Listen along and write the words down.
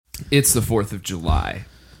It's the 4th of July.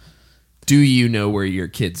 Do you know where your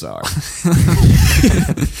kids are?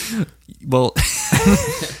 Well,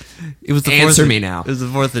 it was the Answer me now. It was the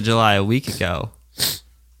 4th of July a week ago.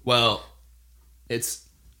 Well,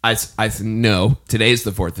 I know today's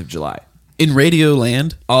the 4th of July. In Radio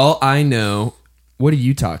Land, All I know, what are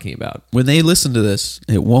you talking about? when they listen to this,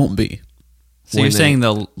 it won't be. So you're saying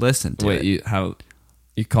they'll listen to it.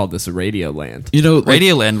 You called this a Radio Land? You know, like,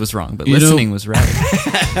 Radio Land was wrong, but listening was right.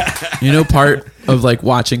 part of like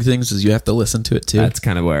watching things is you have to listen to it too. That's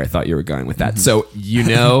kind of where I thought you were going with that. So you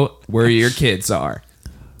know where your kids are.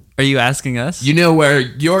 Are you asking us? You know where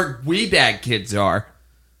your Weebag kids are.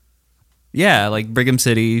 Yeah, like Brigham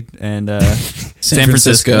City and San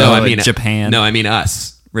Francisco. No, I like mean Japan. No, I mean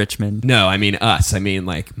us. Richmond. No, I mean us. I mean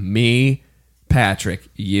like me, Patrick,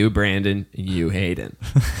 you, Brandon, you, Hayden.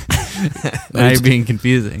 Now you're being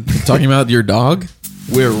confusing. Talking about your dog?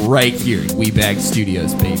 We're right here in Weebag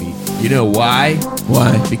Studios, baby. You know why?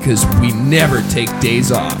 Why? Because we never take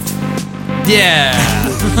days off. Yeah.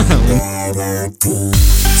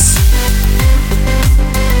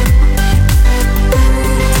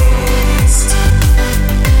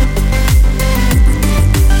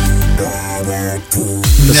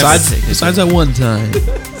 Besides that one time.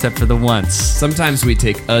 Except for the once. Sometimes we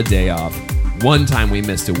take a day off. One time we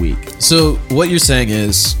missed a week. So what you're saying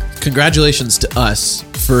is, congratulations to us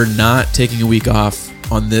for not taking a week off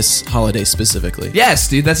on this holiday specifically. Yes,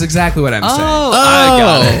 dude, that's exactly what I'm saying. I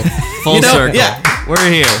got it. Full circle. yeah.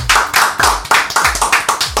 We're here.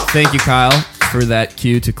 Thank you, Kyle, for that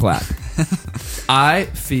cue to clap. I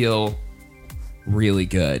feel really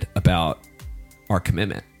good about our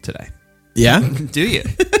commitment today. Yeah? Do you?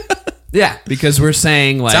 Yeah, because we're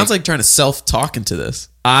saying like... Sounds like trying to self-talk into this.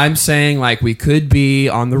 I'm saying like we could be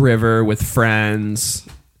on the river with friends.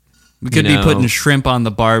 We could be putting shrimp on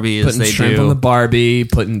the Barbie as putting they shrimp do. on the Barbie,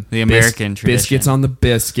 putting The American tradition. biscuits on the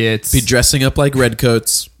biscuits. Be dressing up like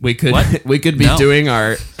redcoats. We could What? we could be No. doing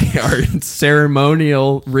our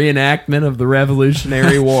ceremonial reenactment of the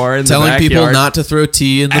Revolutionary War in Telling the people backyard. not to throw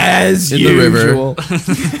tea in the, As in the river. usual.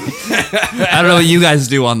 I don't know what you guys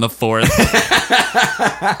do on the 4th.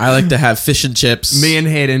 I like to have fish and chips. Me and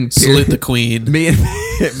Hayden salute the queen. me and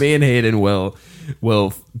Hayden will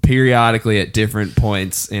periodically at different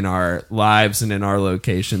points in our lives and in our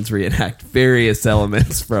locations reenact various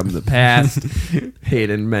elements from the past.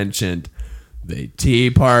 Hayden mentioned the Tea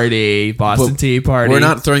Party, Boston But Tea Party. We're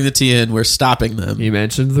not throwing the tea in. We're stopping them. He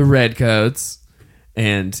mentioned the Redcoats,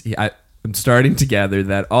 and I'm starting to gather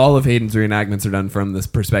that all of Hayden's reenactments are done from this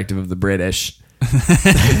perspective of the British.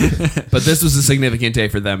 But this was a significant day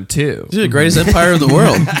for them too. They're the greatest empire in the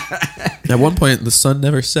world. At one point, the sun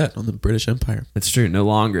never set on the British Empire. It's true. No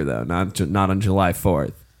longer though. Not on July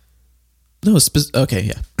 4th. No, okay,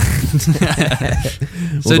 yeah.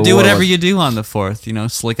 So the do war whatever was- you do on the 4th. You know,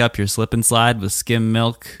 slick up your slip and slide with skim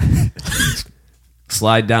milk.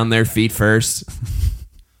 Slide down their feet first.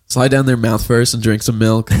 Slide down their mouth first and drink some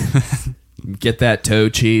milk. Get that toe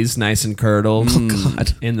cheese nice and curdled. Oh,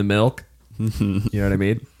 God. In the milk. You know what I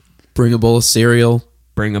mean? Bring a bowl of cereal.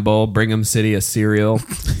 Bring a bowl. Brigham City a cereal.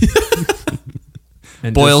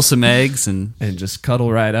 And Boil some eggs and just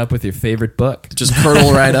cuddle right up with your favorite book. Just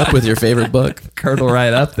curdle right up with your favorite book. Curdle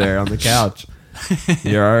right up there on the couch.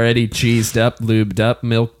 You're already cheesed up, lubed up,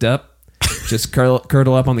 milked up. Just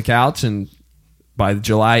curdle up on the couch, and by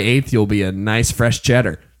July 8th, you'll be a nice fresh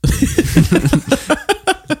cheddar.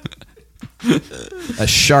 A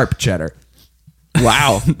sharp cheddar.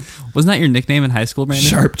 Wow. wasn't that your nickname in high school, Brandon?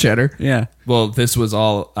 Sharp cheddar. Yeah. Well, this was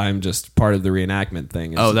all, I'm just part of the reenactment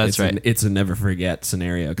thing. Oh, that's right. It's a never forget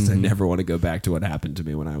scenario because I never want to go back to what happened to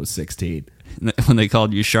me when I was 16. When they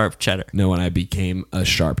called you sharp cheddar. No, when I became a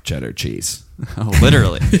sharp cheddar cheese. Oh,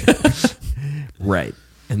 literally. Right.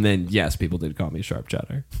 And then, yes, people did call me sharp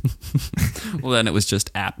cheddar. Well, then it was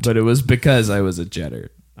just apt. But it was because I was a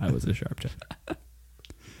cheddar. I was a sharp cheddar.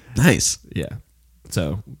 Nice. Yeah.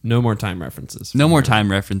 So, no more time references. No more time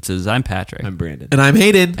references. I'm Patrick. I'm Brandon. And I'm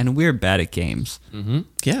Hayden. And we're bad at games. Mm-hmm.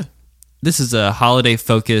 Yeah. This is a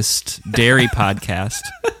holiday-focused dairy podcast.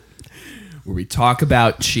 Where we talk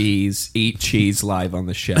about cheese, eat cheese live on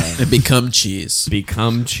the show. And become cheese.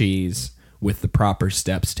 Become cheese with the proper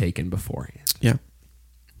steps taken beforehand. Yeah.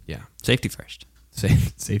 Yeah. Safety first.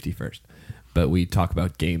 Safety first. But we talk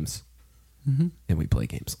about games. Mm-hmm. And we play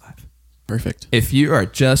games live. Perfect. If you are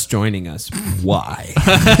just joining us, why?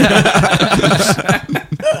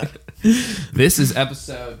 This is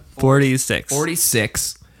episode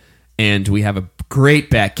 46. And we have a great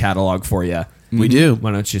back catalog for you. We do.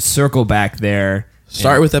 Why don't you circle back there?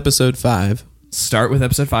 Start with episode 5. Start with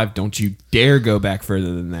episode 5. Don't you dare go back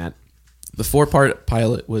further than that. The 4-part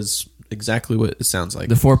pilot was exactly what it sounds like.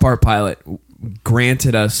 The 4-part pilot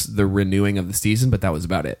granted us the renewing of the season, but that was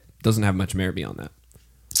about it. Doesn't have much merit beyond that.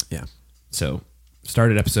 Yeah. So,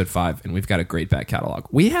 started episode 5, and we've got a great back catalog.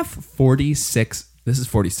 We have 46. This is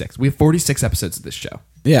 46. We have 46 episodes of this show.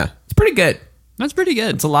 Yeah. It's pretty good. That's pretty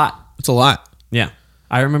good. It's a lot. It's a lot. Yeah.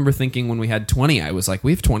 I remember thinking when we had 20, I was like,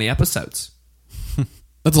 we have 20 episodes.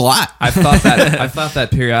 That's a lot. I've thought that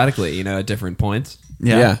periodically, at different points.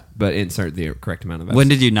 Yeah. But insert the correct amount of episodes. When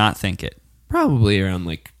did you not think it? Probably around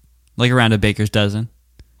like around a baker's dozen?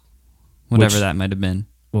 Whatever Which- that might have been.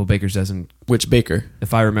 Well, Baker's dozen, Which baker?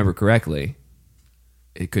 if I remember correctly,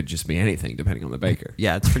 it could just be anything depending on the baker.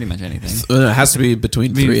 Yeah, it's pretty much anything. It has to be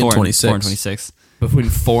between 3 and 26. 4 and 26. Between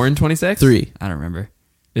 4 and 26? 3. I don't remember.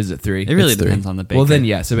 Is it 3? It really It's 3. depends on the baker. Well, then,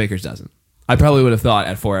 yes, a Baker's dozen. I probably would have thought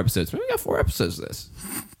at 4 episodes, maybe we got 4 episodes of this.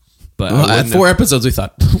 But Well, I at wouldn't 4 episodes, we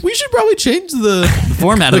thought we should probably change the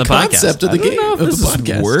format of the podcast. concept of have- the I don't game know of if the this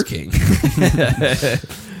podcast. is working.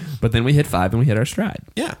 But then we hit 5 and we hit our stride.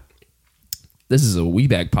 Yeah. This is a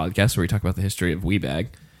Weebag podcast where we talk about the history of Weebag.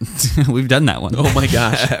 We've done that one. Oh my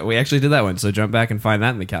gosh. We actually did that one, so jump back and find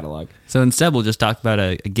that in the catalog. So instead, we'll just talk about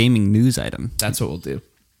a gaming news item. That's what we'll do.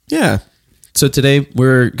 Yeah. So today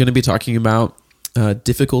we're going to be talking about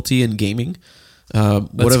difficulty in gaming.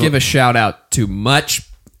 Let's give a shout out to much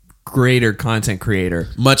greater content creator.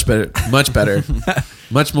 Much better,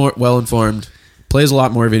 much more well informed. Plays a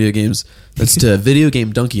lot more video games. That's to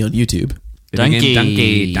videogamedunkey on YouTube.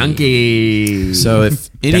 Donkey. So if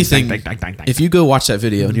anything, Dunk. if you go watch that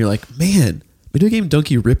video and you're like, man,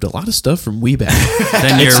 videogamedunkey ripped a lot of stuff from Weebag.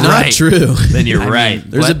 Then you're It's right. not true. Then you're I mean, right.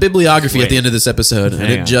 There's a bibliography at the Wait. end of this episode, and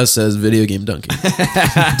Hang it on. just says videogamedunkey.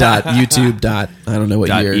 .youtube. I don't know what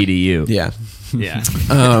year. .edu. Yeah. Yeah.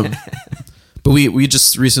 But we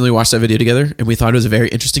just recently watched that video together, and we thought it was a very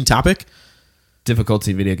interesting topic.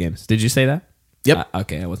 Difficulty video games. Did you say that? Yep.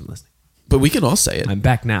 Okay, I wasn't listening. But we can all say it. I'm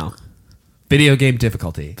back now. Video game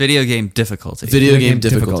difficulty. Video game difficulty. Video game game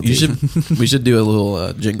difficulty. We should do a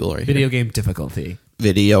little jingle right Video here. game difficulty.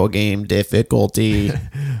 Video game difficulty.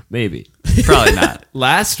 Maybe. Probably not.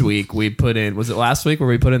 Last week we put in, was it last week where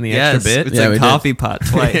we put in the Yes, extra bit? it's Yeah, we a did. coffee pot We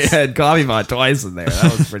twice. had coffee pot twice in there.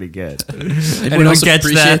 That was pretty good. Anyone else gets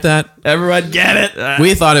appreciate that? Everyone get it?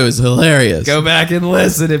 We thought it was hilarious. Go back and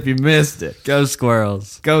listen if you missed it. Go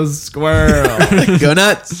squirrels. Go squirrel. Go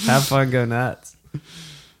nuts. Have fun, go nuts.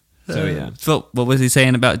 So yeah. Phil, what was he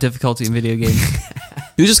saying about difficulty in video games?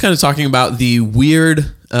 He was just kind of talking about the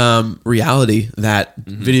weird reality that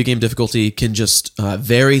video game difficulty can just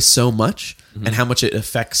vary so much and how much it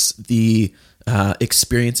affects the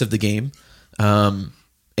experience of the game.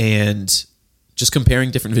 And just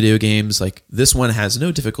comparing different video games, like this one has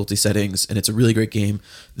no difficulty settings and it's a really great game.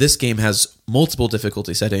 This game has multiple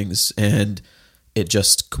difficulty settings and it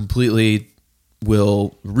just completely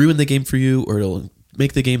will ruin the game for you, or it'll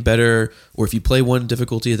make the game better, or if you play one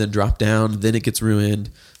difficulty and then drop down, then it gets ruined.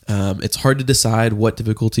 It's hard to decide what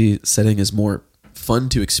difficulty setting is more fun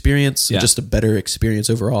to experience, Yeah. just a better experience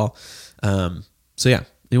overall. So yeah,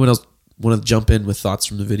 anyone else want to jump in with thoughts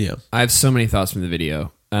from the video? I have so many thoughts from the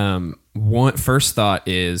video. First thought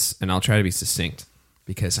is, and I'll try to be succinct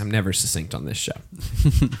because I'm never succinct on this show.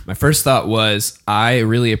 My first thought was, I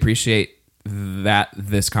really appreciate that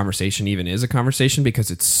this conversation even is a conversation because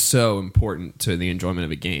it's so important to the enjoyment of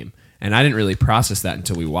a game. And I didn't really process that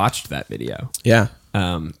until we watched that video. Yeah.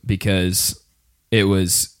 Because it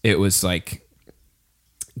was like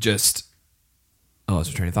just, I lost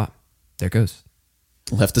my train of thought. There it goes.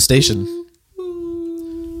 Left the station.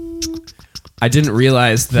 I didn't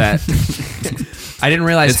realize that. I didn't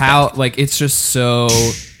realize how like it's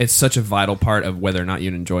such a vital part of whether or not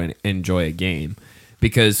you enjoy a game,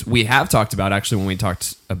 because we have talked about, actually, when we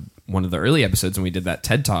talked one of the early episodes when we did that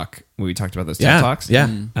TED Talk, when we talked about those TED Talks. Yeah.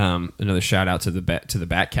 Another shout out to the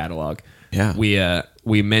back catalog. Yeah.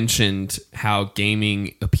 We mentioned how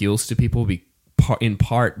gaming appeals to people in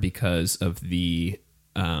part because of the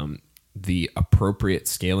appropriate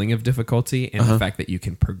scaling of difficulty and the fact that you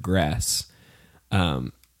can progress.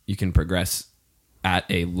 You can progress at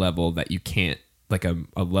a level that you can't, like a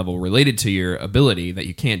level related to your ability that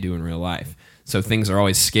you can't do in real life. So things are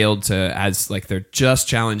always scaled to as like they're just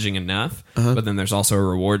challenging enough, but then there's also a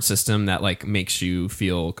reward system that like makes you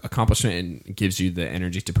feel accomplishment and gives you the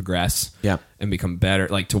energy to progress and become better,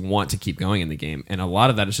 like to want to keep going in the game. And a lot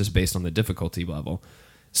of that is just based on the difficulty level.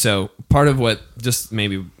 So part of what just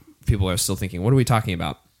maybe people are still thinking, what are we talking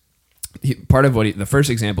about? Part of what the first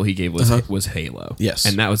example he gave was Halo. Yes.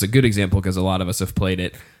 And that was a good example because a lot of us have played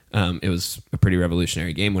it. It was a pretty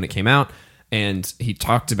revolutionary game when it came out. And he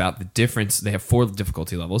talked about the difference. They have 4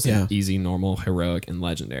 difficulty levels: easy, normal, heroic, and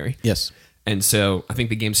legendary. Yes. And so I think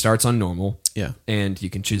the game starts on normal. Yeah. And you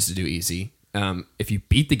can choose to do easy. If you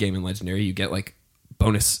beat the game in Legendary, you get like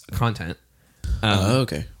bonus content.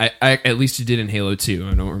 Okay. I at least you did in Halo 2.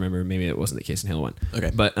 I don't remember. Maybe it wasn't the case in Halo 1.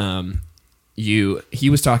 Okay. But he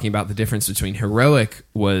was talking about the difference between heroic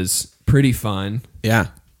was pretty fun. Yeah.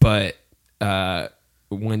 But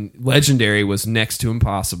when Legendary was next to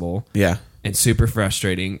impossible. Yeah. And super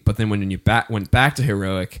frustrating. But then when you went back to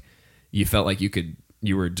heroic, you felt like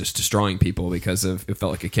you were just destroying people because it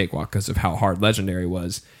felt like a cakewalk because of how hard Legendary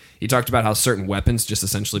was. He talked about how certain weapons just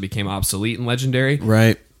essentially became obsolete in Legendary.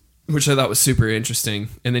 Right. Which I thought was super interesting.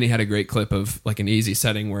 And then he had a great clip of like an easy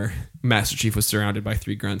setting where Master Chief was surrounded by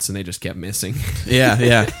 3 grunts and they just kept missing. Yeah,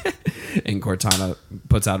 yeah. And Cortana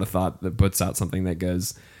puts out something that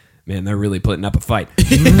goes, man, they're really putting up a fight.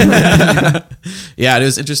 Yeah, it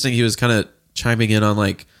was interesting. He was kind of chiming in on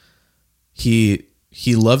like he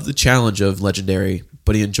loved the challenge of Legendary,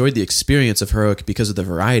 but he enjoyed the experience of heroic because of the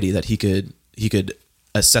variety that he could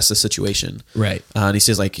assess the situation. Right. And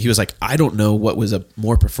he was like, I don't know what was a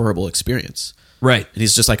more preferable experience. Right. And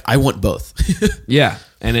he's just like, I want both. Yeah.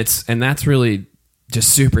 And that's really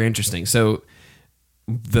just super interesting. So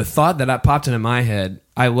the thought that popped into my head,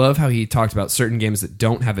 I love how he talked about certain games that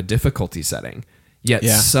don't have a difficulty setting, yet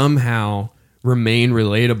somehow remain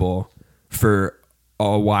relatable for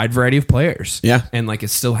a wide variety of players. Yeah. And like it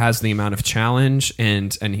still has the amount of challenge.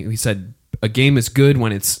 And he said a game is good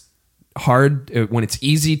when it's hard, when it's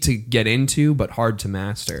easy to get into, but hard to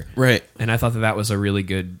master. Right. And I thought that was a really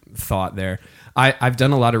good thought there. I've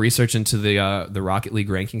done a lot of research into the Rocket League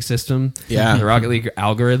ranking system. Yeah. The Rocket League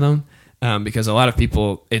algorithm. Because a lot of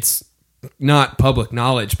people, it's not public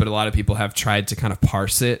knowledge, but a lot of people have tried to kind of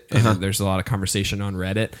parse it. And there's a lot of conversation on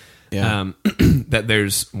Reddit. Yeah. That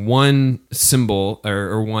there's one symbol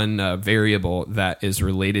or one variable that is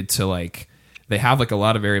related to like, they have like a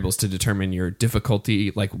lot of variables to determine your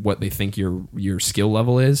difficulty, like what they think your skill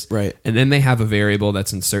level is. Right. And then they have a variable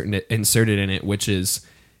that's inserted in it, which is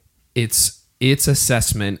its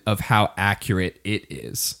assessment of how accurate it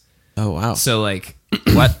is. Oh, wow. So like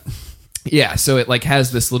what? Yeah, so it like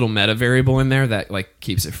has this little meta variable in there that like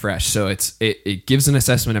keeps it fresh. So it gives an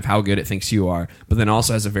assessment of how good it thinks you are, but then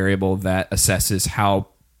also has a variable that assesses how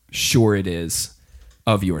sure it is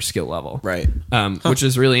of your skill level. Right. Which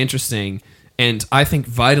is really interesting and I think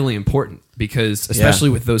vitally important because especially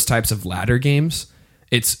with those types of ladder games,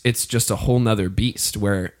 it's just a whole nother beast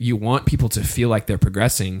where you want people to feel like they're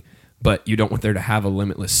progressing, but you don't want there to have a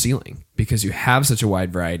limitless ceiling because you have such a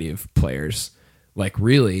wide variety of players. Like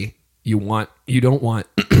really, you don't want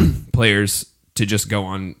players to just go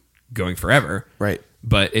on going forever. Right.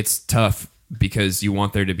 But it's tough because you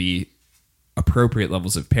want there to be appropriate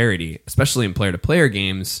levels of parity, especially in player to player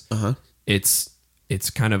games. It's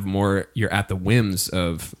kind of more you're at the whims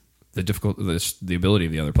of the ability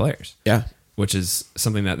of the other players. Yeah. Which is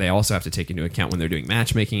something that they also have to take into account when they're doing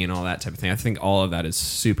matchmaking and all that type of thing. I think all of that is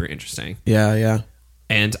super interesting. Yeah, yeah.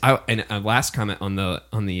 And a last comment on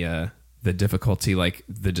the difficulty, like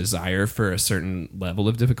the desire for a certain level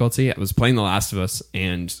of difficulty. I was playing The Last of Us,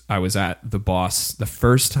 and I was at the boss the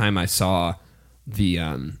first time I saw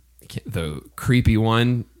the creepy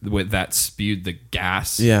one with that spewed the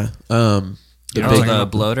gas. Yeah. The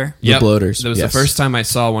bloater. Yep. The bloaters. That was the first time I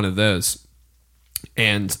saw one of those,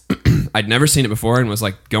 and I'd never seen it before, and was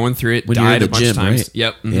like going through it. When died you're in a the bunch gym, of times. right?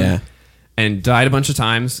 Yep. Mm-hmm. Yeah. And died a bunch of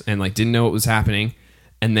times, and like didn't know what was happening.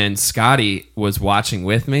 And then Scotty was watching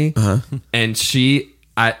with me, and she,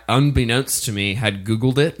 unbeknownst to me, had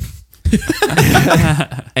Googled it.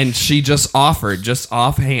 And she just offered, just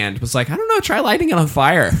offhand, was like, I don't know, try lighting it on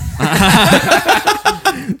fire.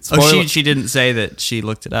 She didn't say that she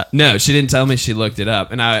looked it up. No, she didn't tell me she looked it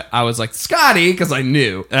up. And I was like, Scotty, because I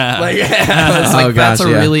knew. I was like, that's a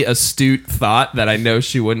really astute thought that I know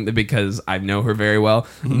she wouldn't, because I know her very well,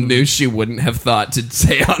 knew she wouldn't have thought to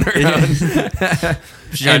say on her own.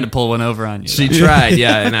 She tried to pull one over on you. She tried,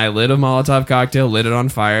 yeah. And I lit a Molotov cocktail, lit it on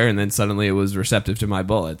fire, and then suddenly it was receptive to my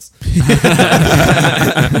bullets.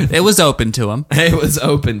 It was open to him. It was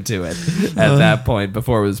open to it at that point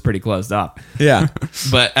before it was pretty closed off. Yeah.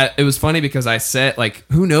 But it was funny because I said, like,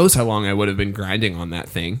 who knows how long I would have been grinding on that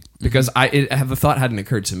thing, because the thought hadn't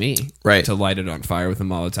occurred to me to light it on fire with a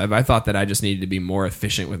Molotov. I thought that I just needed to be more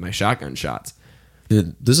efficient with my shotgun shots.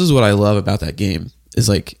 Dude, this is what I love about that game is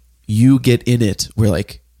like you get in it where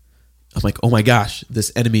like I'm like, oh my gosh, this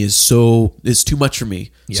enemy is too much for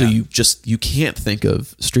me. Yeah. So you can't think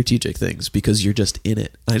of strategic things because you're just in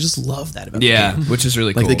it. And I just love that about the game. Which is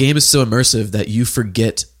really cool. Like the game is so immersive that you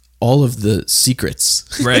forget all of the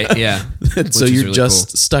secrets. Right, yeah. So you're really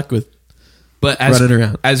just stuck with running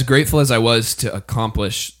around. As grateful as I was to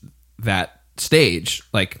accomplish that stage,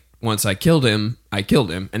 like once I killed him,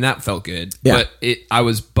 and that felt good. Yeah. But I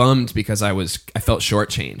was bummed because I felt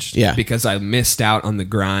shortchanged. Yeah. Because I missed out on the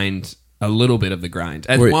grind, a little bit of the grind.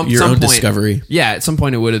 At Or your own discovery. Yeah, at some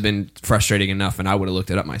point it would have been frustrating enough, and I would have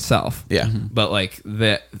looked it up myself. Yeah. But like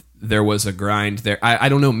there was a grind there. I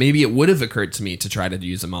don't know. Maybe it would have occurred to me to try to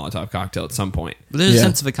use a Molotov cocktail at some point. But there's Yeah. a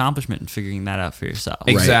sense of accomplishment in figuring that out for yourself.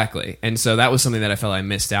 Exactly. And so that was something that I felt I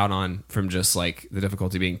missed out on from just like the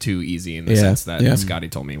difficulty being too easy in the Yeah. sense that Yeah. Scotty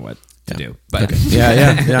told me what to Yeah. do. But Okay.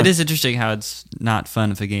 Yeah. It is interesting how it's not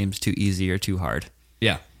fun if a game's too easy or too hard.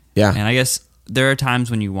 yeah. Yeah. And I guess there are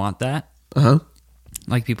times when you want that. Uh-huh.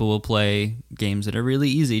 Like people will play games that are really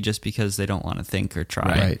easy just because they don't want to think or try.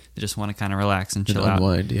 Right. They just want to kind of relax and And chill out.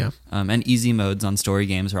 unwind, yeah. And easy modes on story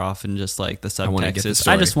games are often just like the wanna subtext get the is,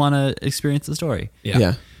 story. I just want to experience the story.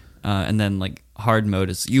 Yeah. And then like hard mode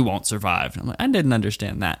is you won't survive. And I'm like, I didn't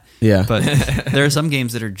understand that. Yeah. But there are some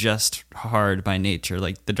games that are just hard by nature,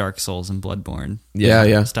 like the Dark Souls and Bloodborne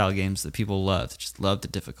Yeah. style games that people love. They just love the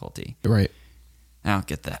difficulty. Right. I don't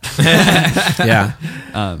get that. Yeah.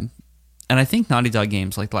 And I think Naughty Dog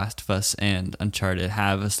games like Last of Us and Uncharted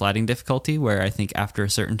have a sliding difficulty where I think after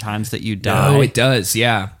certain times that you die Oh, it does.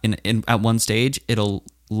 Yeah. in at one stage, it'll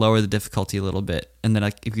lower the difficulty a little bit. And then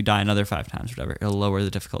like, if you die another 5 times or whatever, it'll lower the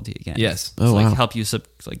difficulty again. Yes. To, Oh, like wow. help you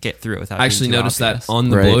get through it without I actually being too noticed obvious. that on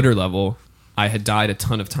the Right. bloater level, I had died a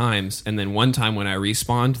ton of times, and then one time when I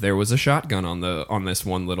respawned, there was a shotgun on this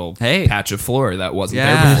one little patch of floor that wasn't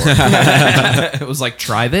there before. It was like,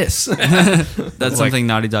 try this. That's something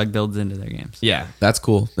Naughty Dog builds into their games. Yeah. That's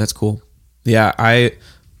cool. Yeah, I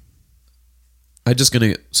just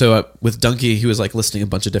gonna with Dunkey, he was like listing a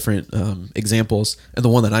bunch of different examples, and the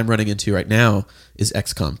one that I'm running into right now is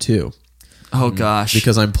XCOM 2 Oh gosh.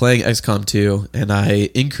 because I'm playing XCOM 2, and I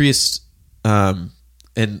increased.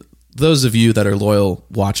 And those of you that are loyal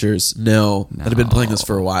watchers know that I've been playing this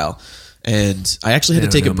for a while, and I actually had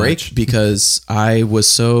to take a break because I was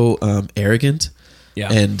so arrogant. Yeah.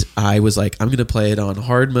 And I was like, I'm going to play it on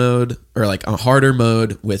hard mode or like a harder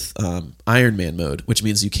mode with Iron Man mode, which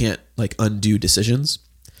means you can't like undo decisions.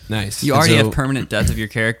 Nice. You already so- have permanent death of your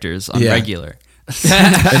characters on Yeah. regular.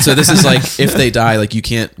 And so this is like, if they die, like you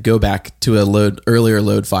can't go back to a earlier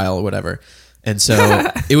load file or whatever. And so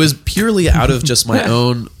it was purely out of just my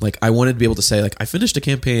own, like I wanted to be able to say like, I finished a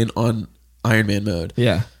campaign on Iron Man mode.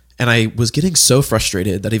 Yeah. And I was getting so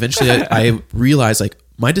frustrated that eventually I realized like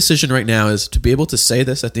my decision right now is to be able to say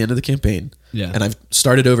this at the end of the campaign. Yeah. And I've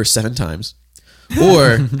started over 7 times.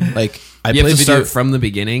 Or like I You play have to video. start from the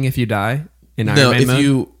beginning if you die in Iron No, Man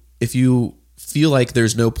mode? if you feel like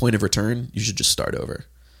there's no point of return, you should just start over.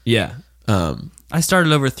 Yeah. I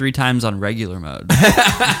started over 3 times on regular mode.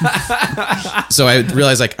 So I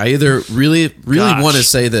realized like I either really Gosh. want to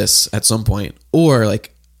say this at some point, or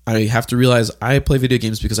like I have to realize I play video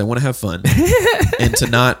games because I want to have fun and to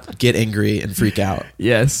not get angry and freak out.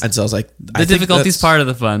 Yes. And so I was like, The difficulty's part of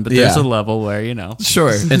the fun, but there's Yeah. a level where, you know.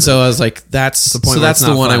 Sure. And so I was like, that's point where that's it's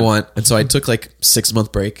the not one I fun. want. And so I took like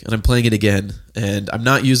 6-month break, and I'm playing it again, and I'm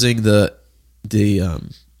not using the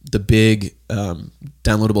big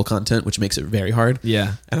downloadable content, which makes it very hard.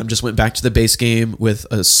 Yeah. And I just went back to the base game with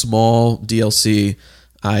a small DLC.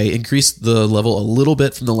 I increased the level a little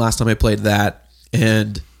bit from the last time I played that,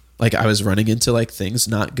 and like I was running into like things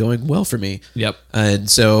not going well for me. Yep. And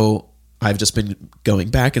so I've just been going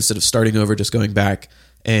back instead of starting over, just going back.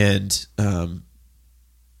 And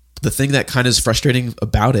the thing that kind of is frustrating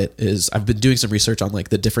about it is I've been doing some research on like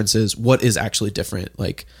the differences, what is actually different.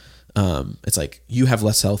 Like it's like you have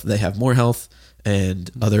less health, they have more health,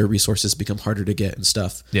 and other resources become harder to get and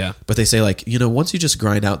stuff. Yeah. But they say like, once you just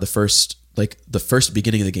grind out the first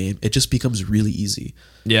beginning of the game, it just becomes really easy.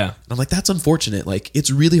 Yeah. And I'm like, that's unfortunate. Like,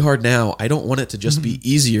 it's really hard now. I don't want it to just be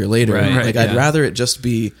easier later. Right, Like, I'd rather it just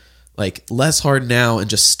be like less hard now and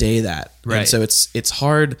just stay that. Right. And so it's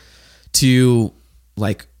hard to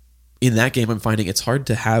like in that game. I'm finding it's hard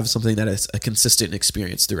to have something that is a consistent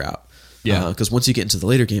experience throughout. Yeah. Because once you get into the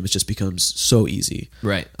later game, it just becomes so easy.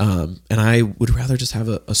 Right. And I would rather just have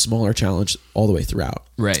a smaller challenge all the way throughout.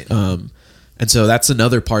 Right. And so that's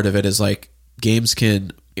another part of it is like games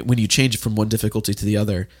can, when you change it from one difficulty to the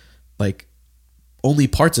other, like only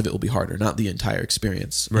parts of it will be harder, not the entire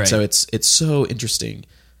experience. Right. And so it's so interesting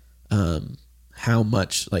how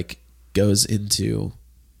much like goes into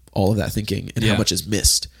all of that thinking and Yeah. how much is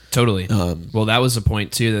missed. Totally. Well, that was a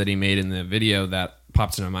point too that he made in the video that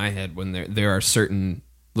pops into my head when there are certain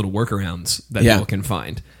little workarounds that Yeah. people can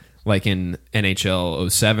find, like in NHL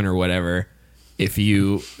 07 or whatever. if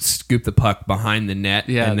you scoop the puck behind the net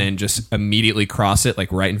and then just immediately cross it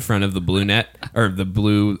like right in front of the blue net or the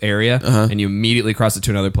blue area, and you immediately cross it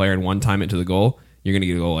to another player and one time it to the goal, you're gonna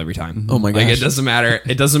get a goal every time. Oh my gosh. Like it doesn't matter.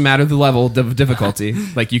 It doesn't matter the level of difficulty.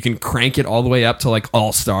 Like you can crank it all the way up to like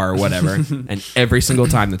all-star or whatever, and every single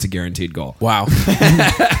time that's a guaranteed goal. Wow.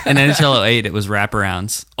 In NHL 08, it was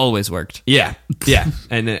wraparounds. Always worked. Yeah,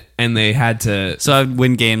 and they had to. So I'd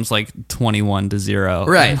win games like 21-0.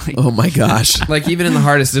 Right. Oh my gosh. Like even in the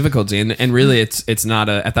hardest difficulty, and really it's not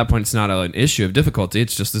at that point it's not an issue of difficulty.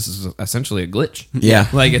 It's just this is essentially a glitch. Yeah.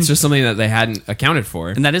 Like it's just something that they hadn't accounted for.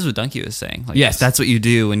 And that is what Dunkey was saying. Like, yes, that's what you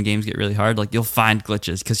do when games get really hard. Like you'll find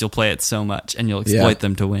glitches because you'll play it so much and you'll exploit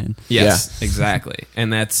them to win. Yes, exactly.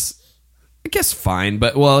 And that's, I guess, fine.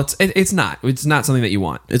 But well, it's not something that you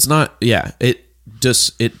want. It's not. Yeah. It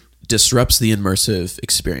disrupts the immersive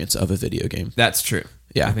experience of a video game. That's true.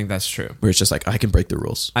 Yeah. I think that's true. Where it's just like, I can break the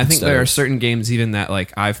rules. I think there are certain games even that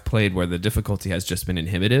like I've played where the difficulty has just been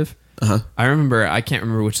inhibitive. I can't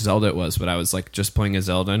remember which Zelda it was, but I was like just playing a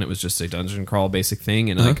Zelda and it was just a dungeon crawl basic thing,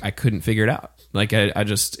 and like I couldn't figure it out. Like I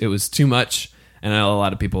just, it was too much, and I know a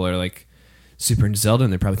lot of people are like super into Zelda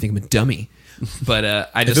and they probably think I'm a dummy. But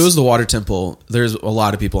if it was the water temple, there's a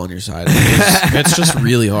lot of people on your side. It's just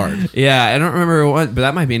really hard. Yeah, I don't remember what, but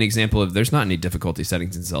that might be an example of there's not any difficulty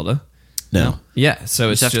settings in Zelda. No. Yeah, so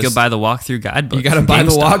You it's just have to go buy the walkthrough guidebook. You got to buy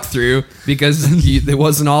the walkthrough because it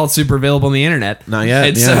wasn't all super available on the internet. Not yet.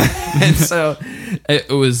 And so it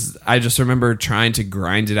was. I just remember trying to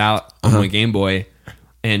grind it out on my Game Boy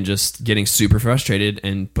and just getting super frustrated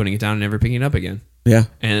and putting it down and never picking it up again. Yeah.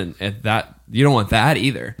 And at that, you don't want that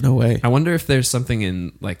either. No way. I wonder if there's something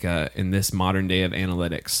in like in this modern day of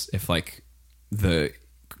analytics, if like the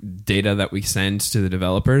data that we send to the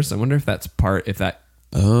developers, I wonder if that's that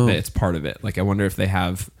it's part of it. Like I wonder if they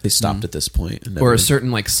stopped at this point, and or a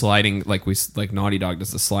certain like sliding, like Naughty Dog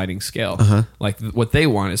does the sliding scale. Like what they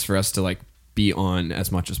want is for us to like be on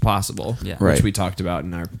as much as possible. Yeah. Which we talked about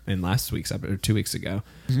in last week's episode or 2 weeks ago.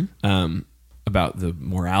 About the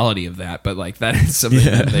morality of that, but like that is something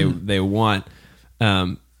that they want.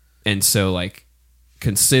 And so like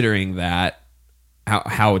considering that,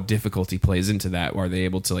 how difficulty plays into that, are they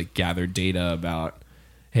able to like gather data about,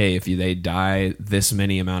 hey, if they die this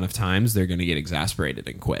many amount of times, they're going to get exasperated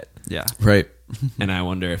and quit. Yeah. Right. And I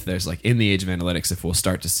wonder if there's like in the age of analytics, if we'll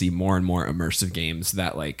start to see more and more immersive games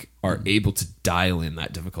that like are able to dial in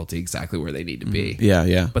that difficulty exactly where they need to be. Yeah,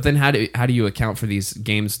 yeah. But then how do you account for these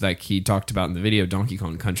games like he talked about in the video, Donkey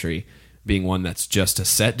Kong Country being one that's just a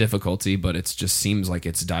set difficulty, but it just seems like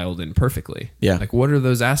it's dialed in perfectly. Yeah. Like what are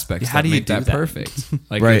those aspects How that do you make do that that? perfect?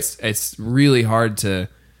 Like Right. it's really hard to.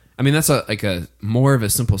 I mean, that's a more of a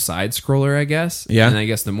simple side scroller, I guess. Yeah. And I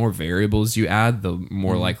guess the more variables you add, the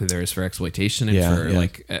more likely there is for exploitation and for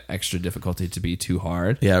like extra difficulty to be too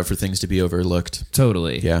hard. Yeah, for things to be overlooked.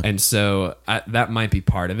 Totally. Yeah. And so that might be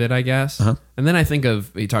part of it, I guess. And then I think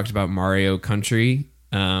he talked about Mario Country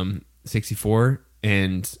 64,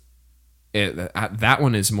 and that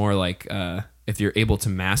one is more like if you're able to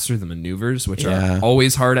master the maneuvers, which are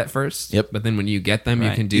always hard at first. Yep. But then when you get them, you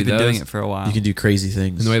Right. can do You've been those. doing it for a while. You can do crazy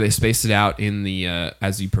things. And the way they spaced it out in the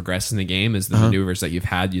as you progress in the game is the maneuvers that you've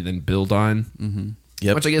had, you then build on.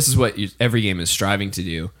 Yep. Which I guess is what every game is striving to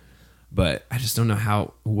do. But I just don't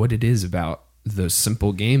know what it is about those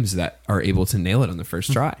simple games that are able to nail it on the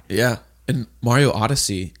first try. Yeah. And Mario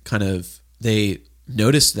Odyssey they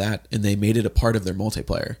noticed that and they made it a part of their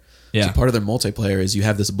multiplayer. Yeah. So part of their multiplayer is you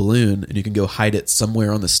have this balloon and you can go hide it somewhere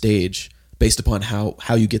on the stage based upon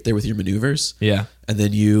how you get there with your maneuvers. Yeah. And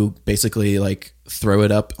then you basically like throw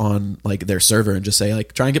it up on like their server and just say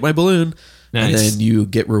like, try and get my balloon. Nice. And then you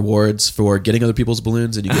get rewards for getting other people's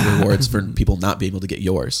balloons and you get rewards for people not being able to get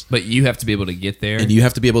yours. But you have to be able to get there. And you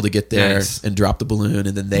have to be able to get there Nice. and drop the balloon,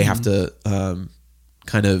 and then they have to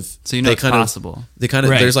kind of So you know they it's kind of- possible. They kind of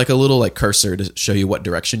Right. there's like a little like cursor to show you what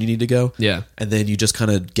direction you need to go. Yeah. And then you just kind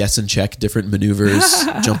of guess and check different maneuvers,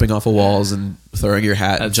 jumping off of walls and throwing your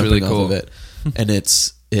hat and That's jumping really off cool. of it. And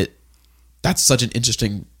that's such an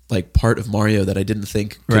interesting like part of Mario that I didn't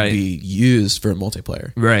think could Right. be used for a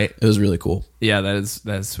multiplayer. Right. It was really cool. Yeah,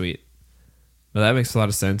 that's sweet. Well, that makes a lot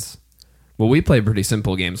of sense. Well, we play pretty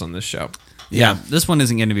simple games on this show. Yeah. This one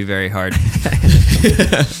isn't going to be very hard.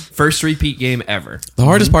 First repeat game ever. The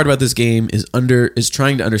hardest part about this game is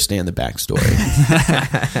trying to understand the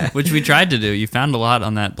backstory. Which we tried to do. You found a lot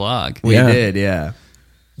on that blog. We Yeah. did, yeah.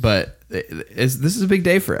 But this is a big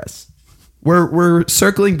day for us. We're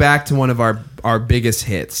circling back to one of our biggest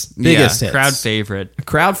hits. Biggest hits. Crowd favorite. A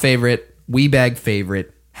crowd favorite, Weebag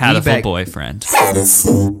favorite. Hatoful Weebag- Boyfriend.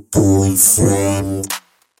 Hatoful Boyfriend.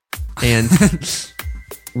 And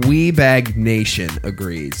Weebag Nation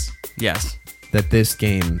agrees Yes. that this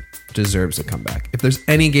game deserves a comeback. If there's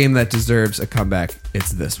any game that deserves a comeback,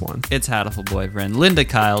 it's this one. It's Hatoful Boyfriend. Linda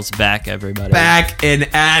Kyle's back, everybody. Back and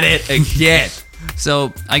at it again.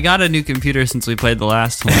 So I got a new computer since we played the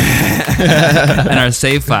last one, and our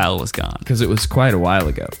save file was gone. Because it was quite a while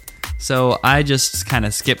ago. So I just kind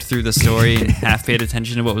of skipped through the story and half paid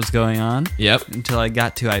attention to what was going on. Yep. Until I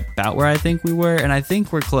got to about where I think we were, and I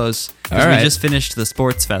think we're close. Because All right. we just finished the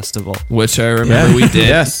sports festival. Which I remember we did.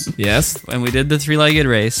 Yes. Yes. And we did the three-legged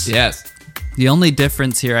race. Yes. The only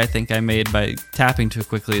difference here I think I made by tapping too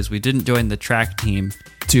quickly is we didn't join the track team.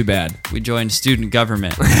 Too bad. We joined student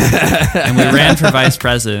government. And we ran for vice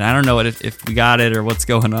president. I don't know if we got it or what's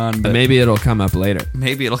going on. But Maybe it'll come up later.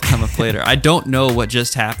 maybe it'll come up later. I don't know what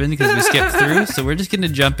just happened because we skipped through. So we're just going to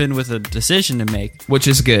jump in with a decision to make. Which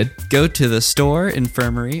is good. Go to the store,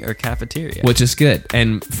 infirmary, or cafeteria. Which is good.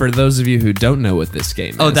 And for those of you who don't know what this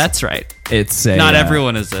game is. Oh, that's right. It's a... Not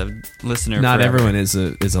everyone is a listener. Not forever. everyone is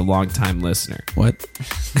a long-time listener. What?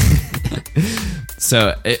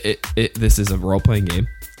 So this is a role-playing game.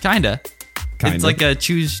 Kinda. Kinda. It's like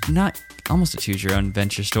almost a choose your own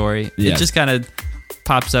adventure story. Yeah. It just kind of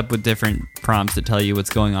pops up with different prompts that tell you what's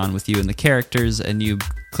going on with you and the characters, and you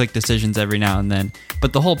click decisions every now and then.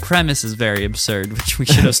 But the whole premise is very absurd, which we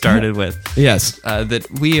should have started with. Yes, That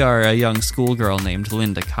we are a young schoolgirl named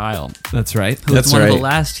Linda Kyle, that's right. who is That's one of the right.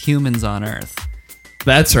 last humans on Earth.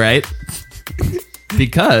 That's right.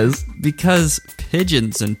 Because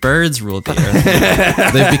Pigeons and birds rule the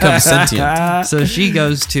earth. They've become sentient. So she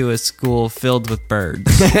goes to a school filled with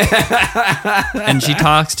birds. And she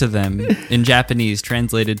talks to them in Japanese,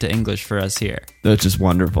 translated to English for us here. which is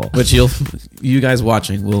wonderful. Which you guys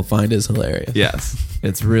watching will find is hilarious. Yes,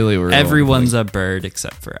 it's really Everyone's a bird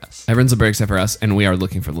except for us. everyone's a bird except for us, and we are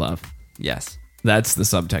looking for love. Yes. That's the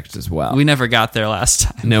subtext as well. We never got there last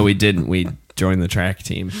time. No, we didn't. We joined the track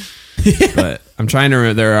team. But I'm trying to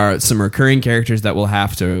remember, there are some recurring characters that we'll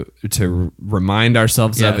have to remind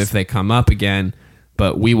ourselves of Yes. if they come up again,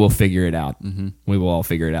 but we will figure it out. Mm-hmm. We will all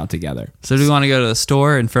figure it out together. So do we want to go to the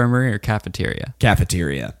store, infirmary, or cafeteria?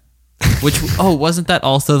 Cafeteria. Wasn't that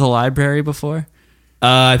also the library before?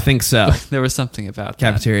 I think so. There was something about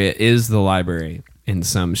that. Cafeteria is the library in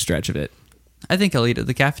some stretch of it. I think I'll eat at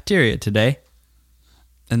the cafeteria today.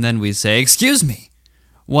 And then we say, excuse me,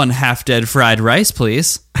 1 half-dead fried rice,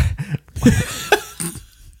 please.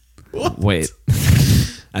 Wait.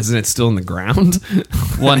 As in it's still in the ground?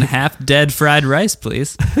 1 half-dead fried rice,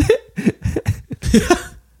 please.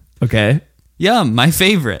 Okay. Yum, my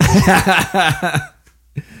favorite.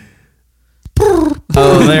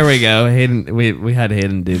 Oh, there we go. Hayden, we had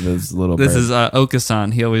Hayden do those little This birds, is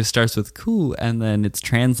Okasan. He always starts with "cool," and then it's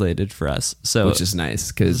translated for us. So which is nice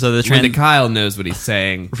because So the Linda Kyle knows what he's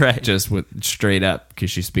saying, Right. Just with straight up because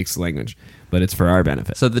she speaks the language, but it's for our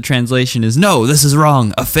benefit. So the translation is, no, this is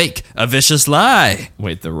wrong. A fake. A vicious lie.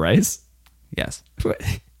 Wait, the rice? Yes.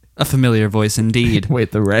 A familiar voice indeed.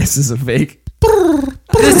 Wait, the rice is a fake?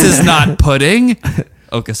 This is not pudding,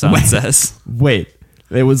 Okasan says. Wait,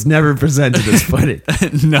 it was never presented as pudding.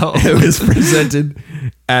 No. It was presented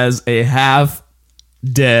as a half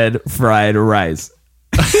dead fried rice.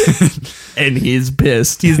 And he's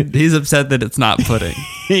pissed. He's upset that it's not pudding.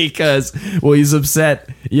 Because, well, he's upset.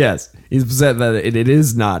 Yes, he's upset that it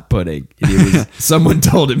is not pudding. Someone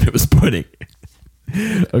told him it was pudding.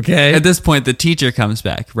 Okay? At this point, the teacher comes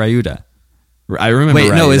back, Ryuta. I remember. Wait,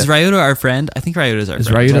 no, Ryuta. is Ryuta our friend? I think Ryuta's our Is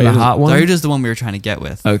friend. Ryuta the hot one? Ryuta's the one we were trying to get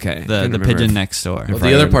with. Okay. The Couldn't remember pigeon if- next door. Well,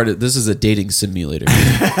 the other part, this is a dating simulator.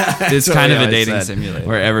 It's That's what kind we of a always dating said, simulator.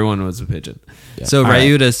 where everyone was a pigeon. So All right.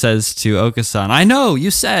 Ryuta says to Okasan, I know, you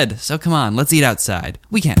said. So come on, let's eat outside.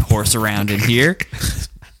 We can't horse around in here.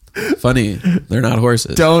 Funny, they're not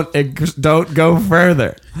horses. Don't go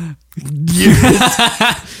further.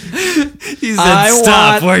 He said, I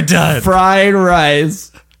stop, want we're done. Fried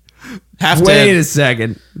rice. Half Wait dead. a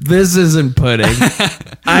second. This isn't pudding.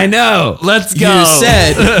 I know. Let's go.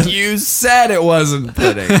 You said it wasn't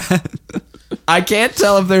pudding. I can't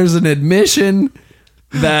tell if there's an admission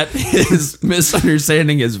that his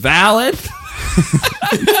misunderstanding is valid.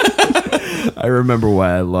 I remember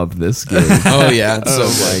why I love this game. Oh yeah, it's so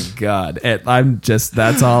Oh good. my god. And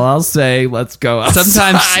that's all I'll say. Let's go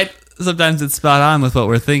outside. Sometimes it's spot on with what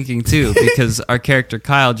we're thinking too, because our character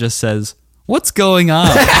Kyle just says, what's going on?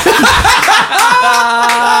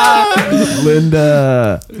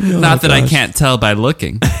 Linda. Not that I can't tell by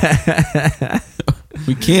looking.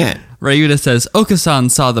 We can't. Ryuta says, Okasan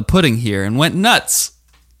saw the pudding here and went nuts.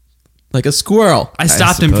 Like a squirrel. I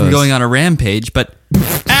stopped him from suppose. going on a rampage, but...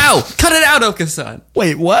 Ow! Cut it out, Okasan!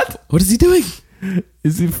 Wait, what? What is he doing?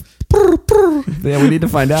 Is he Yeah, we need to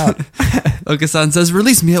find out. Okusan says,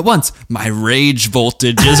 release me at once. My rage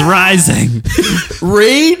voltage is rising.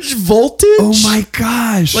 Rage voltage? Oh my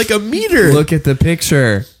gosh. Like a meter. Look at the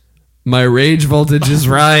picture. My rage voltage is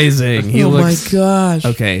rising. He looks... my gosh.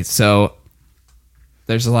 Okay, so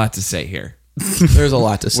there's a lot to say here. There's a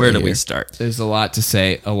lot to say. Where do here. we start? There's a lot to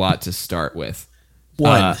say, a lot to start with.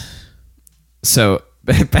 One. So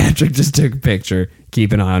Patrick just took a picture.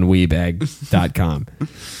 Keep it on weebag.com.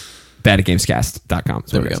 Badgamescast.com.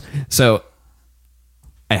 There we go. So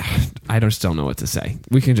I just don't know what to say.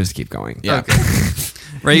 We can just keep going. Yeah. Okay.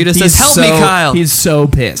 Ryuta says, help me, Kyle. He's so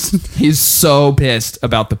pissed. He's so pissed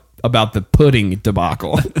about the pudding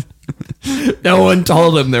debacle. No one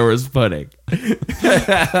told him there was pudding.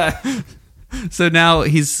 So now I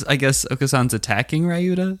guess Okusan's attacking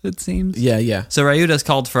Ryuta, it seems. Yeah. So Ryuta's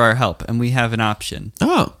called for our help, and we have an option.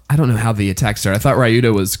 Oh. I don't know how the attack started. I thought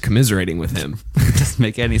Ryuta was commiserating with him. It doesn't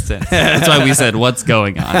make any sense. That's why we said, what's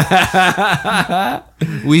going on?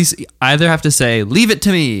 We either have to say, leave it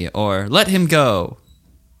to me, or let him go.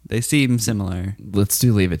 They seem similar. Let's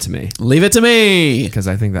do leave it to me. Leave it to me. Because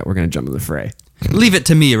I think that we're going to jump in the fray. Leave it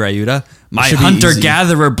to me, Ryuta. My Should be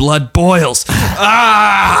hunter-gatherer blood boils. Now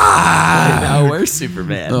we're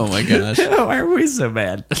Superman. Oh my gosh. Why are we so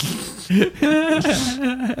bad?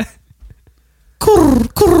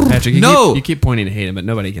 Patrick, you keep pointing to Hayden, but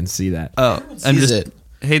nobody can see that. Oh, and sees just it.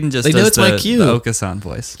 Hayden just They know does it's my the cue. Okusan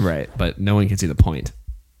voice. Right, but no one can see the point,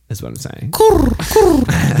 is what I'm saying.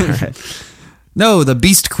 Right. No, the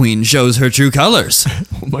Beast Queen shows her true colors.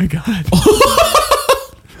 Oh my god.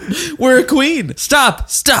 We're a queen. Stop!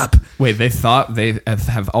 Wait, they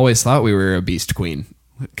have always thought we were a beast queen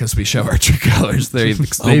because we show our true colors. They've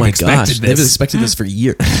Oh my expected gosh. this. They've expected this for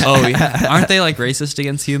years. Oh, yeah. Aren't they like racist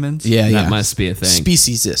against humans? Yeah. That must be a thing.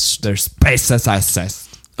 Speciesist. They're speciesist.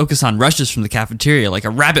 Okusan rushes from the cafeteria like a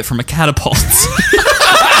rabbit from a catapult.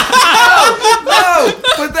 No!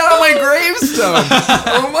 Put that on my gravestone!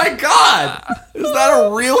 Oh my god! Is that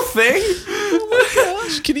a real thing?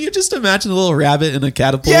 Can you just imagine a little rabbit in a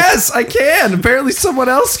catapult? Yes, I can. Apparently someone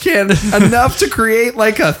else can. Enough to create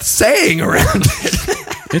like a saying around it.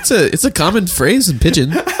 It's a common phrase in Pigeon.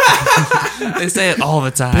 They say it all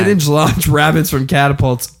the time. Pigeons launch rabbits from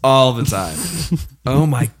catapults all the time. Oh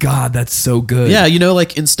my god, that's so good. Yeah,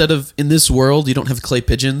 like instead of in this world, you don't have clay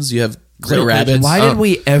pigeons, you have clay Real rabbits. pigeons. Why did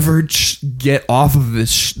we ever get off of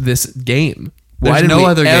this game? Why There's did no we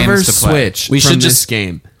other ever games to play. switch We from should this just-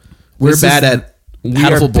 game? We're This bad is- at we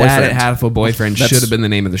Hatoful are bad at Boyfriend. Hatoful Boyfriend. That's- Should have been the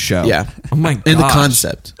name of the show. Yeah. Oh my god. In the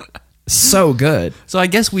concept. So good. So I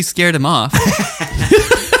guess we scared him off.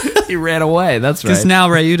 He ran away. That's Because right. now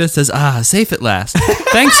Ryuta says, safe at last.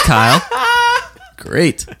 Thanks, Kyle.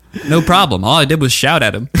 Great. No problem. All I did was shout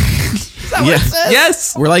at him. Yeah.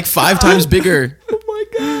 Yes. We're like 5 times bigger. Oh my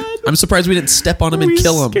god. I'm surprised we didn't step on him and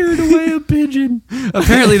kill him. Scared away a pigeon.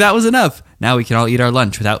 Apparently that was enough. Now we can all eat our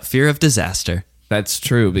lunch without fear of disaster. That's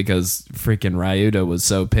true because freaking Ryuta was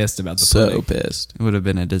so pissed about the So pudding. pissed. Oh It would have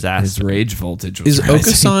been a His disaster. rage voltage was Is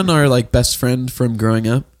rising. Okusan our like best friend from growing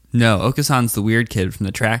up? No, Okusan's the weird kid from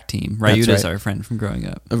the track team. Ryuta's right. our friend from growing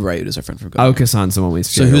up. Right, is our friend from growing up. Okusan's the one we So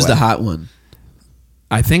scared who's away. the hot one?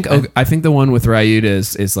 I think the one with Ryuta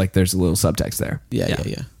is like there's a little subtext there. Yeah.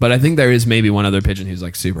 But I think there is maybe one other pigeon who's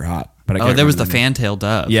like super hot. But I can't There was the remember name. fantail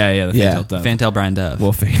dove. Yeah, the Yeah. fantail dove. Fantail Brian Dove.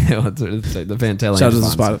 Well, the fantail. Shout out to the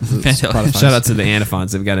Anaphons. Spotify. Shout out to the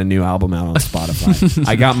Anaphons. They've got a new album out on Spotify.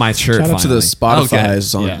 I got my shirt. Shout out to finally. the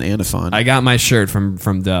Spotify's on Yeah. Anaphon. I got my shirt from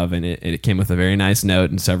Dove, and it came with a very nice note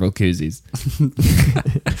and several koozies.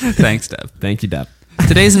 Thanks, Dove. Thank you, Dove.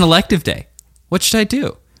 Today's an elective day. What should I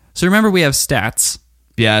do? So remember we have stats.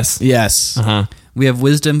 Yes. Yes. Uh-huh. We have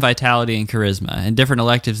wisdom, vitality, and charisma, and different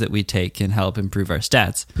electives that we take can help improve our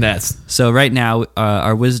stats. That's So right now,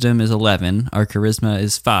 our wisdom is 11, our charisma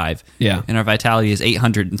is 5, Yeah. and our vitality is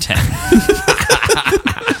 810.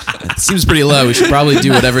 It seems pretty low. We should probably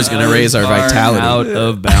do whatever's going to raise our vitality. out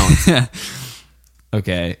of bounds.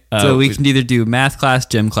 Okay. So we can either do math class,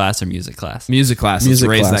 gym class, or music class. music class. Music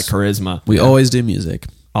Let's raise class. that charisma. We always do music.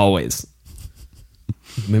 Always.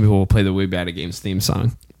 Maybe we'll play the We Bad at Games theme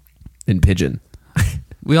song in Pigeon.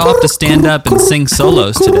 We all have to stand up and sing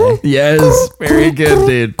solos today. Yes. Very good,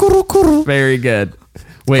 dude. Very good.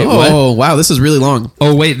 Wait, what? Oh, wow. This is really long.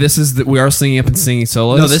 Oh, wait. This is we are singing up and singing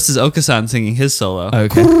solos? No, this is Okusan singing his solo.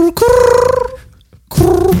 Okay.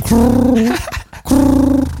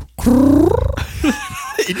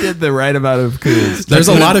 He did the right amount of coos. There's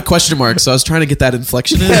a lot of question marks, so I was trying to get that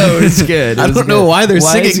inflection in. No, it's good. I don't know why they're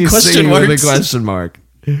singing is he question singing with marks. a question mark.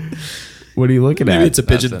 What are you looking at? Maybe it's a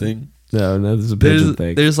pigeon Nothing. thing. No, this is a pigeon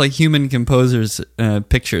thing. There's like human composers'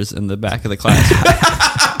 pictures in the back of the class.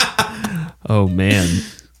 Oh man,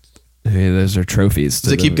 hey, those are trophies.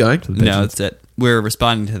 Does it keep going? No, it's it. We're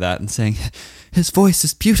responding to that and saying, his voice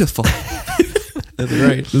is beautiful. That's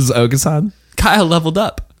right. This is Okasan. Kyle leveled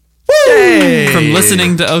up. Hey! From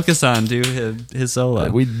listening to Okasan do his solo.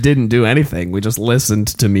 We didn't do anything. We just listened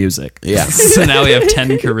to music. Yeah. So now we have 10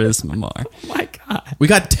 charisma more. Oh my god. We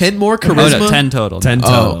got 10 more charisma. Oh, no, 10 total. 10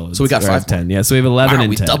 total. Oh, so we got 5 10. Yeah, so we have 11 Wow, and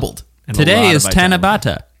we 10. doubled. And a Today lot is of vitality.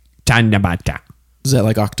 Tanabata. Tanabata. Is that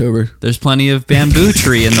like October? There's plenty of bamboo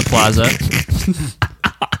tree in the plaza.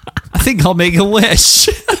 I think I'll make a wish.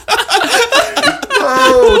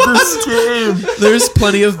 There's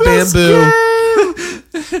plenty of bamboo.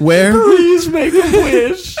 Where? Please make a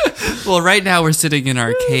wish. Well, right now we're sitting in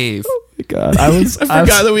our cave. God, I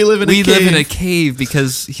forgot that we live in a We cave. live in a cave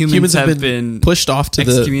because humans have been pushed off to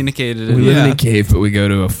the... excommunicated. We and- live in Yeah. a cave, but we go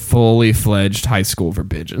to a fully fledged high school for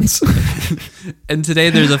pigeons. And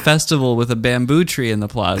today there's a festival with a bamboo tree in the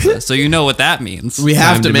plaza. So you know what that means. We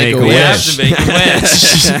have Time to to make a make a We have wish. to make a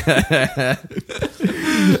wish.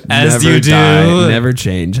 As never you do. die, never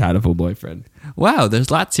change. Hatoful Boyfriend. Wow,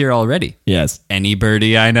 there's lots here already. Yes. Any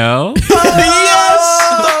birdie I know?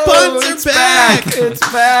 Yes! The puns are back! It's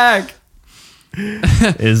back.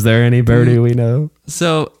 Is there any birdie we know?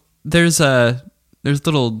 So there's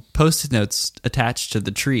little post-it notes attached to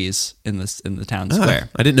the trees in the town square.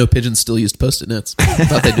 I didn't know pigeons still used Post-it notes. I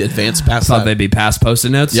thought they'd be advanced past Thought that. they'd be past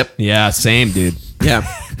post-it notes? Yep. Yeah, same, dude. Yeah.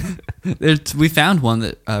 We found one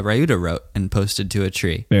that Ryuta wrote and posted to a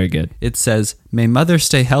tree. Very good. It says, "May mother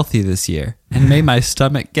stay healthy this year, and may my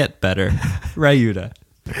stomach get better." Ryuta.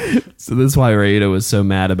 So this is why Ryuta was so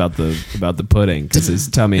mad about the pudding, because his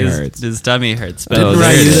tummy hurts. His tummy hurts. But Didn't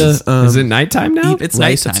there it Ryuta, is it nighttime now? it's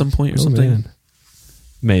rice nighttime. at some point or Oh, something? man.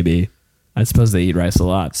 Maybe. I suppose they eat rice a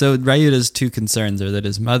lot. So Ryuta's two concerns are that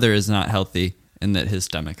his mother is not healthy and that his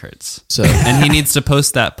stomach hurts. So And he needs to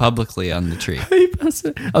post that publicly on the tree.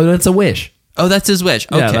 Oh, that's a wish. Oh, that's his wish.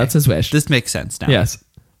 Okay. Yeah, that's his wish. This makes sense now. Yes.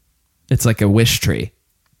 It's like a wish tree.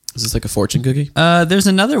 is this like a fortune cookie? There's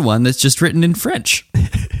another one that's just written in French.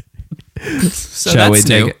 So Shall we that's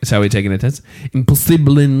new. take an test?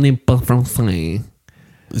 Impossible in français.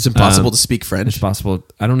 It's impossible to speak French. It's possible.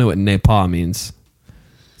 I don't know what ne pas means.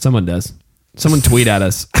 Someone does. Someone tweet at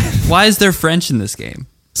us. Why is there French in this game?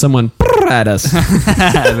 Someone at us.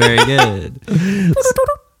 Very good.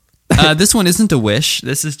 This one isn't a wish.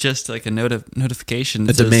 This is just like a notification.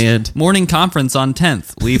 It A says, demand. Morning conference on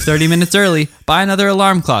 10th. Leave 30 minutes early. Buy another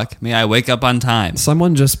alarm clock. May I wake up on time.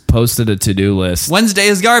 Someone just posted a to-do list. Wednesday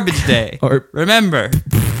is garbage day. Or- Remember.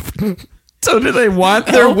 So do they want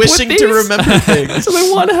They're help with wishing to these? remember things. So they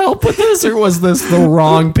want help with this, or was this the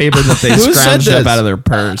wrong paper that they Who said scrounged up this? out of their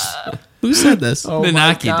purse? Who said this? Oh my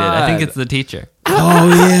Nanaki did. I think God. it's the teacher. Oh,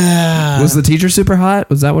 yeah. Was the teacher super hot?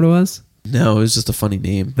 Was that what it was? No, it was just a funny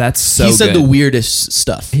name. That's so he said good. the weirdest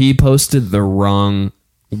stuff. He posted the wrong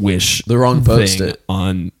wish. The wrong thing post-it.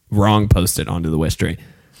 wrong post-it onto the wish tree.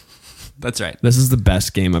 That's right. This is the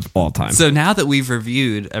best game of all time. So now that we've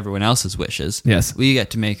reviewed everyone else's wishes, Yes. we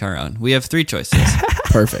get to make our own. We have 3 choices.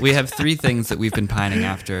 Perfect. We have 3 things that we've been pining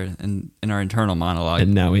after in our internal monologue.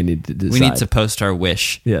 and now we need to decide. We need to post our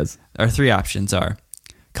wish. Yes. Our 3 options are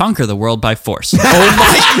conquer the world by force.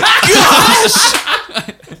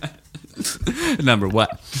 Number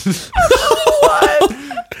what?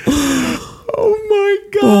 Oh my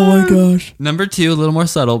god. Oh my gosh. Number 2, a little more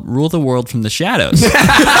subtle, rule the world from the shadows.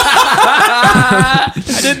 I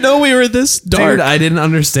didn't know we were this dark. Dude, I didn't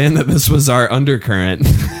understand that this was our undercurrent.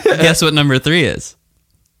 Guess what number 3 is?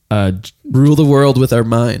 Rule the world with our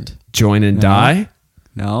mind. Join and die.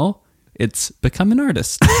 No, it's become an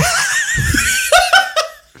artist.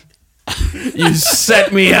 You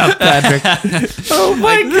set me up, Patrick. Oh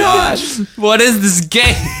my gosh. What is this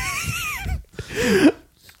game?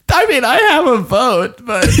 I mean, I have a vote,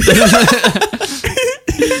 but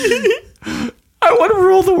I want to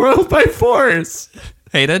rule the world by force.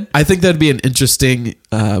 Hated? I think that'd be an interesting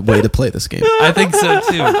way to play this game. I think so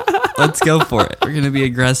too. Let's go for it. We're going to be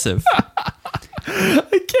aggressive.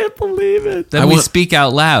 I can't believe it. Then we speak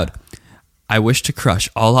out loud. I wish to crush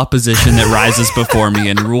all opposition that rises before me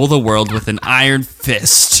and rule the world with an iron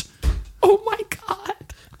fist. Oh my god.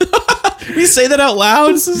 We say that out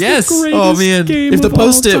loud? Yes. Oh man. If the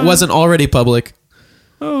post-it wasn't already public.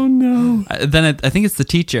 Oh no. Then I think it's the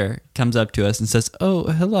teacher comes up to us and says, "Oh,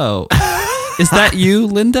 hello. Is that you,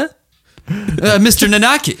 Linda? Mr.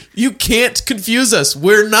 Nanaki." You can't confuse us.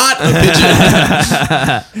 We're not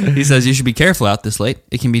a pigeon. He says, "You should be careful out this late.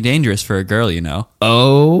 It can be dangerous for a girl, you know."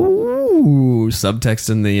 Oh, subtext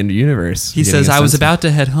in the universe. He says, "I was about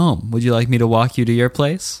to head home. Would you like me to walk you to your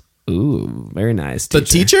place?" Ooh, very nice. The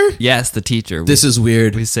teacher? Yes, the teacher. This is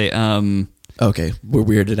weird. We say, Okay, we're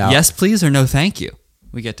weirded out. yes, please, or no, thank you.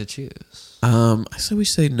 We get to choose. I say we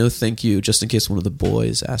say no thank you just in case one of the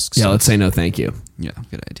boys asks. Yeah, let's say no thank you. Yeah,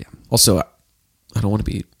 good idea. Also, I don't want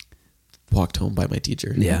to be walked home by my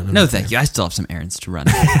teacher. Yeah. No, thank you. I still have some errands to run.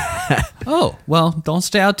 Oh, well, don't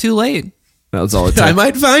stay out too late. That was all it took. I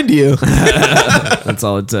might find you. That's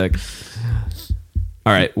all it took.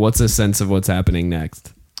 All right. What's a sense of what's happening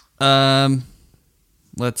next?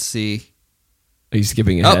 Let's see. Are you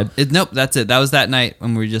skipping ahead? Nope, that's it. That was that night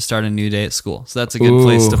when we just started a new day at school. So that's a good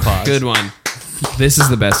place to pause. Good one. This is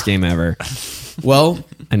the best game ever. Well,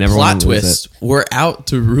 I never plot wanted to lose twist. We're out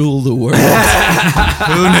to rule the world. Who knew?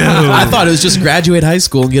 I thought it was just graduate high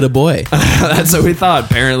school and get a boy. That's what we thought.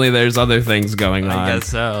 Apparently, there's other things going on. I guess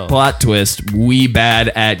so. Plot twist: We Bad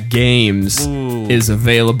at Games is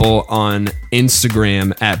available on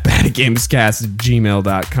Instagram at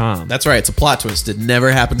badgamescast@gmail.com. That's right. It's a plot twist. It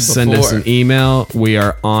never happened before. Send us an email. We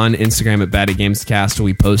are on Instagram at badgamescast.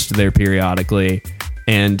 We post there periodically,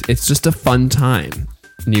 and it's just a fun time.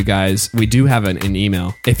 And you guys, we do have an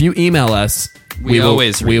email. If you email us, we will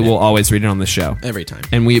always read it on the show every time.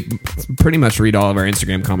 And we pretty much read all of our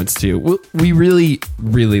Instagram comments too. We really,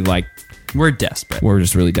 really like. We're desperate. We're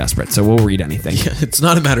just really desperate, so we'll read anything. Yeah, it's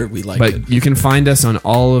not a matter of we like it. But you can find us on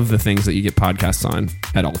all of the things that you get podcasts on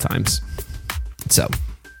at all times. So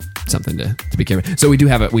something to be careful. So we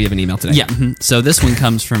have an email today. Yeah. So this one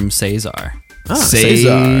comes from Cesar.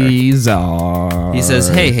 Cesar. He says,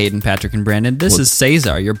 "Hey, Hayden, Patrick, and Brandon. This is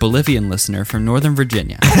Cesar, your Bolivian listener from Northern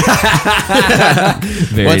Virginia."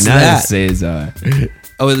 Very What's nice, that? Cesar.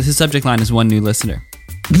 Oh, his subject line is one new listener.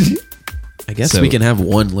 I guess So- we can have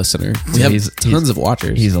one listener. We have tons of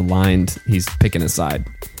watchers. He's aligned. He's picking a side,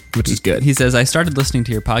 which is good. He says, "I started listening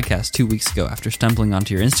to your podcast 2 weeks ago after stumbling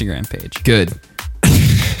onto your Instagram page. Good.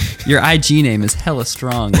 Your IG name is hella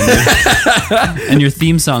strong, and your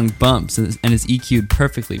theme song bumps and is EQ'd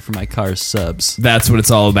perfectly for my car's subs." That's what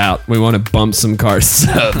it's all about. We want to bump some car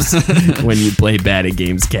subs when you play Bad at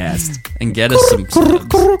Games Cast. And get us some subs.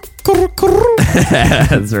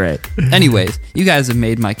 That's right. Anyways, you guys have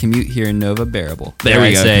made my commute here in Nova bearable. There we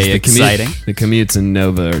go. 'cause Say exciting. The commutes in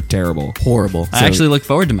Nova are terrible. horrible. I actually look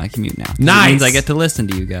forward to my commute now. Nice. It means I get to listen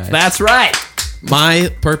to you guys. That's right.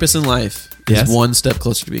 My purpose in life is Yes? one step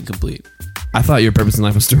closer to being complete. I thought your purpose in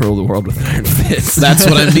life was to rule the world with an iron fist. That's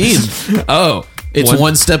what I mean. Oh, It's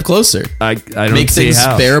one step closer. I don't Make see things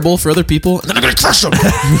how. bearable for other people, and then I'm going to crush them.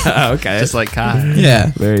 Okay. Just like Kyle.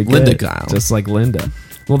 Yeah. Very good. Linda Kyle. Just like Linda.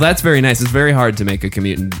 Well, that's very nice. It's very hard to make a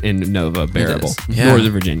commute in Nova bearable. is. Yeah.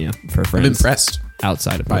 Northern Virginia, for I'm friends. impressed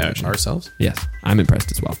Outside of by Northern Virginia. ourselves. Yes, I'm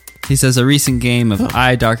impressed as well. He says a recent game of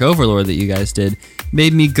I Dark Overlord that you guys did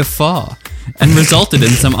made me guffaw and resulted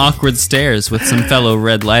in some awkward stares with some fellow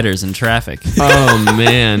red lighters in traffic. Oh,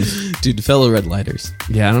 man. Dude, fellow red lighters.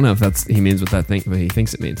 Yeah, I don't know if he means what he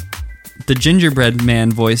thinks it means. The gingerbread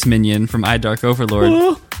man voice minion from I Dark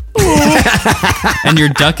Overlord and your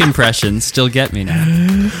duck impression still get me now.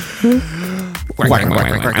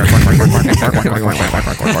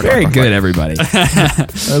 Very good, everybody.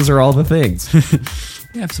 Those are all the things.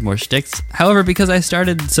 We have some more shticks. However, because I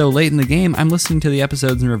started so late in the game, I'm listening to the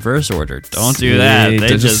episodes in reverse order. Don't do that. Sweet.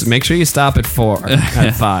 They just make sure you stop at 4,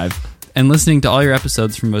 at 5. And listening to all your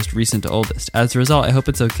episodes from most recent to oldest. As a result, I hope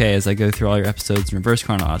it's okay as I go through all your episodes in reverse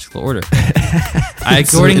chronological order. I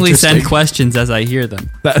accordingly send interesting. questions as I hear them.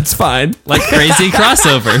 That's fine. Like crazy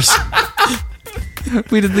crossovers.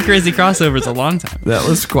 We did the crazy crossovers a long time. That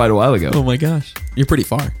was quite a while ago. Oh my gosh. You're pretty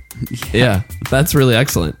far. Yeah, that's really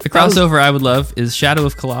excellent. The crossover I would love is Shadow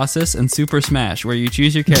of Colossus and Super Smash, where you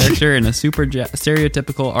choose your character in a super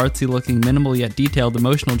stereotypical, artsy-looking, minimal yet detailed,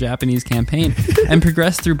 emotional Japanese campaign and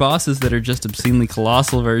progress through bosses that are just obscenely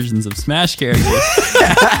colossal versions of Smash characters.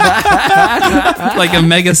 Like a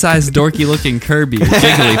mega-sized, dorky-looking Kirby or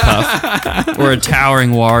Jigglypuff, or a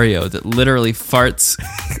towering Wario that literally farts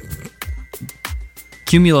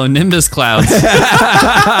cumulonimbus clouds.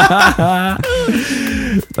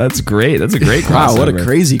 That's great. That's a great crossover. Wow, what a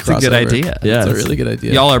crazy crossover. It's a good idea. Yeah, That's a really good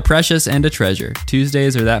idea. Y'all are precious and a treasure.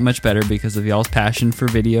 Tuesdays are that much better because of y'all's passion for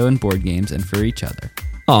video and board games and for each other.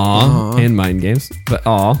 Aw, and mind games. But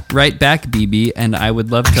aw. Right back, BB, and I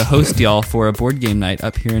would love to host y'all for a board game night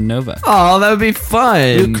up here in Nova. Oh, that would be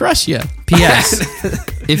fun. We'll crush you. P.S.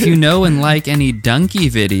 If you know and like any donkey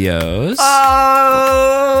videos,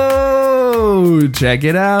 Oh, check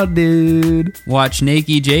it out, dude. watch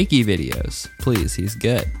Nakey Jakey videos. Please, he's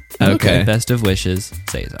good. Okay. Best of wishes,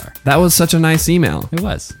 Cesar. That was such a nice email. It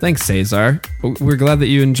was. Thanks, Cesar. We're glad that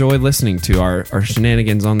you enjoyed listening to our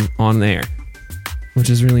shenanigans on there, which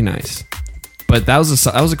is really nice. But that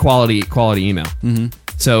was a quality email. Mm-hmm.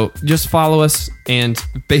 So just follow us, and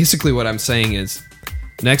basically what I'm saying is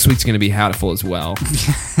next week's going to be Hatoful as well,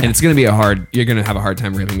 and it's going to be you're going to have a hard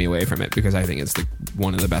time ripping me away from it because I think it's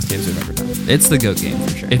one of the best games we've ever done. It's the GOAT game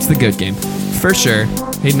for sure. It's the GOAT game for sure.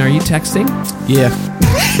 Hayden, are you texting? Yeah.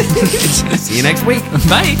 See you next week.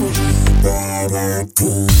 Bye.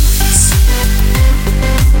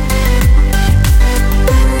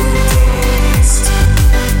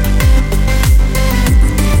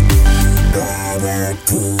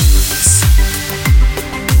 Cool.